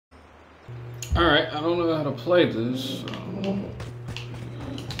Alright, I don't know how to play this. So.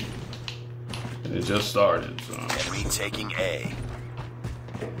 It just started, so. Enemy taking A.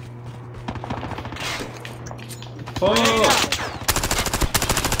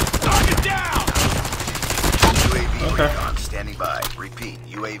 Target down! UAV Okay. recon standing by. Repeat,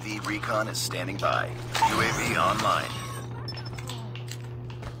 UAV recon is standing by. UAV online.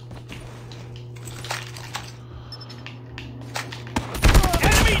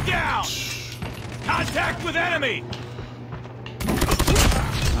 Enemy down! Contact with enemy!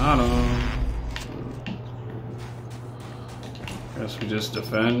 I don't know. Guess we just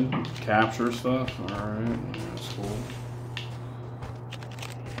defend, capture stuff. Alright, that's cool.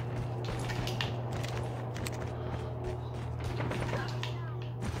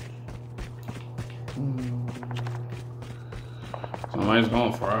 Somebody's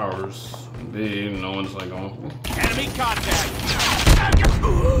going for hours. B, no one's like going. Enemy contact! I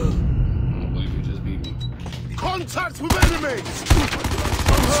don't believe you just beat me. Contact with enemy!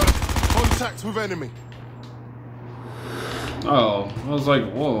 Contact with enemy. Oh, I was like,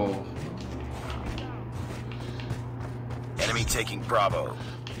 whoa. Enemy taking Bravo.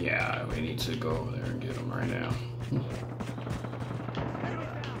 Yeah, we need to go over there and get him right now.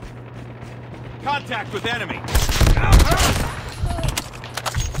 Contact with enemy!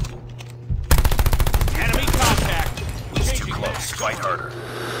 Enemy contact! He's too close. Fight harder.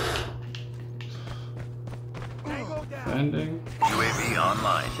 Ending. UAV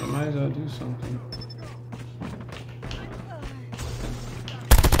online. Somebody's gotta do something.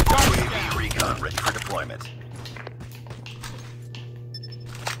 UAV recon ready for deployment.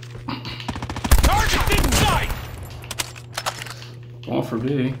 Target in sight! Going for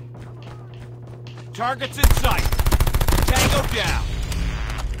B. Targets in sight! Tango down!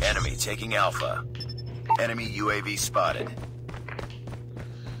 Enemy taking Alpha. Enemy UAV spotted.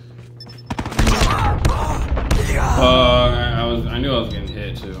 I knew I was getting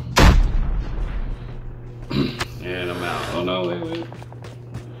hit too. And I'm out. Oh no, wait.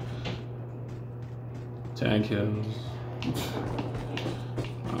 10 kills. I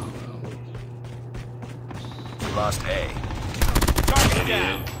don't know. We lost A. Target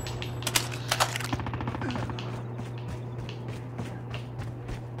down!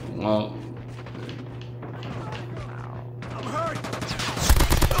 Well, I'm hurt!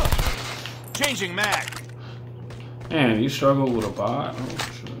 Changing mag! man, you struggle with a bot? Oh,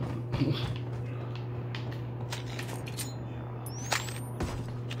 shit.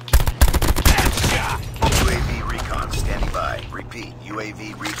 Headshot! UAV recon standing by. Repeat,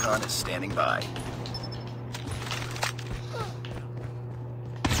 UAV recon is standing by.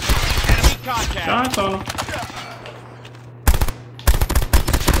 Enemy contact! Shots on him.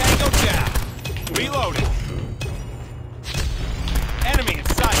 Tango down! Reloading! Enemy in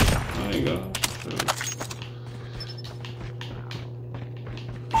sight! There you go.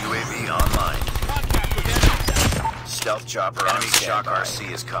 UAV online. Contact with enemy! Stealth chopper on Shock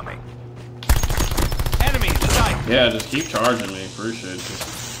RC is coming. Enemy in sight! Yeah, just keep charging me. Appreciate it.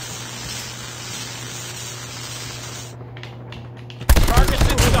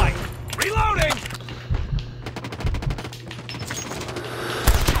 Targets in sight! Reloading!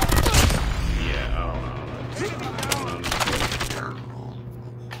 Yeah, I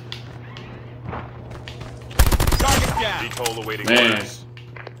Target down! Depot awaiting don't know. Man. orders.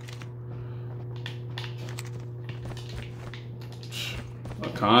 The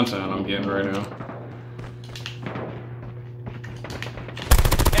content I'm getting right now.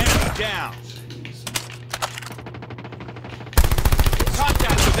 Enemy down!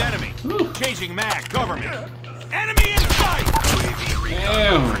 Contact with enemy! Whew. Changing mag, government! Enemy in sight! UAV recon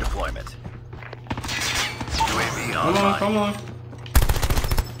Damn. for deployment. UAV Come on, online. come on.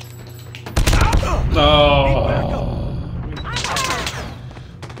 Oh.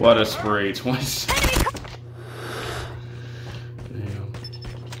 What a spree. 26. Damn.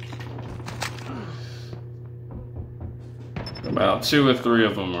 About 2 or 3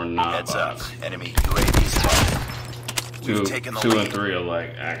 of them are not Heads up. bots. Enemy UAV spotted. We've 2 taken the 2 and lead. 3 are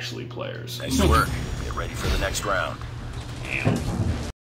like actually players. Nice work. Get ready for the next round. Damn.